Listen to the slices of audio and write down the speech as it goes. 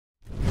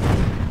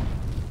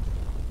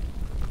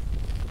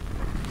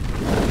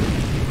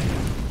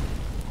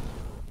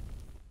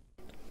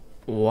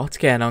What's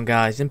going on,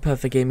 guys?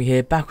 iMPerfect Gaming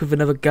here, back with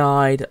another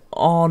guide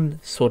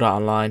on Sword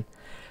Art Online.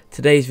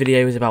 Today's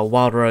video is about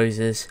wild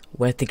roses,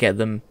 where to get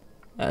them,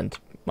 and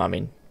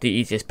the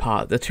easiest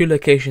part. The two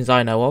locations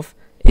I know of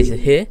is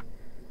here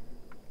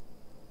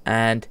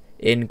and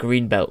in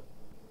Greenbelt.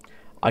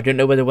 I don't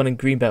know where the one in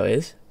Greenbelt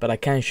is, but I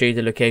can show you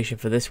the location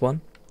for this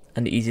one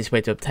and the easiest way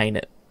to obtain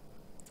it.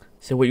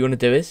 So what you want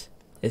to do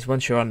is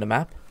once you're on the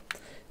map,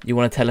 you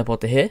want to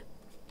teleport to here.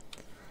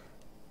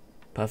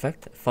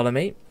 Perfect. Follow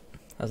me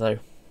as I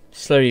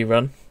slowly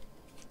run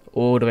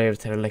all the way over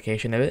to the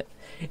location of it.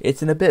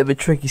 It's in a bit of a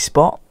tricky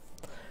spot,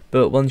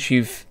 but once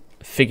you've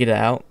figured it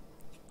out,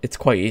 it's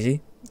quite easy.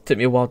 It took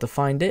me a while to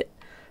find it,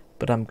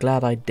 but I'm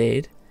glad I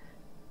did,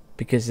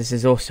 because this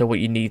is also what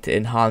you need to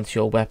enhance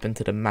your weapon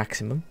to the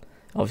maximum,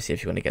 obviously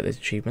if you want to get those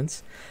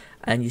achievements.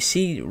 And you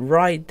see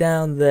right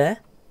down there,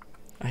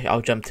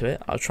 I'll jump to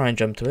it. I'll try and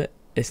jump to it.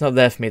 It's not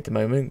there for me at the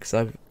moment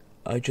because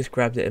I just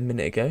grabbed it a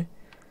minute ago,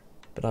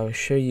 but I will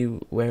show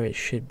you where it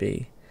should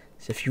be.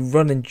 So if you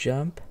run and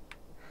jump,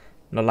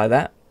 not like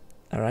that,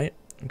 alright,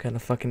 I'm kind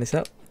of fucking this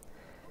up.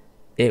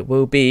 It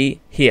will be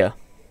here,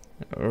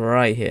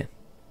 right here.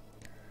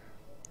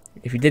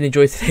 If you did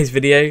enjoy today's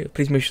video,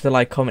 please make sure to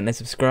like, comment and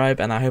subscribe,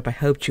 and I hope I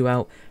helped you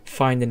out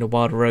finding the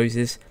wild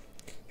roses.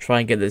 Try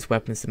and get those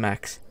weapons to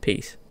max.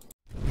 Peace.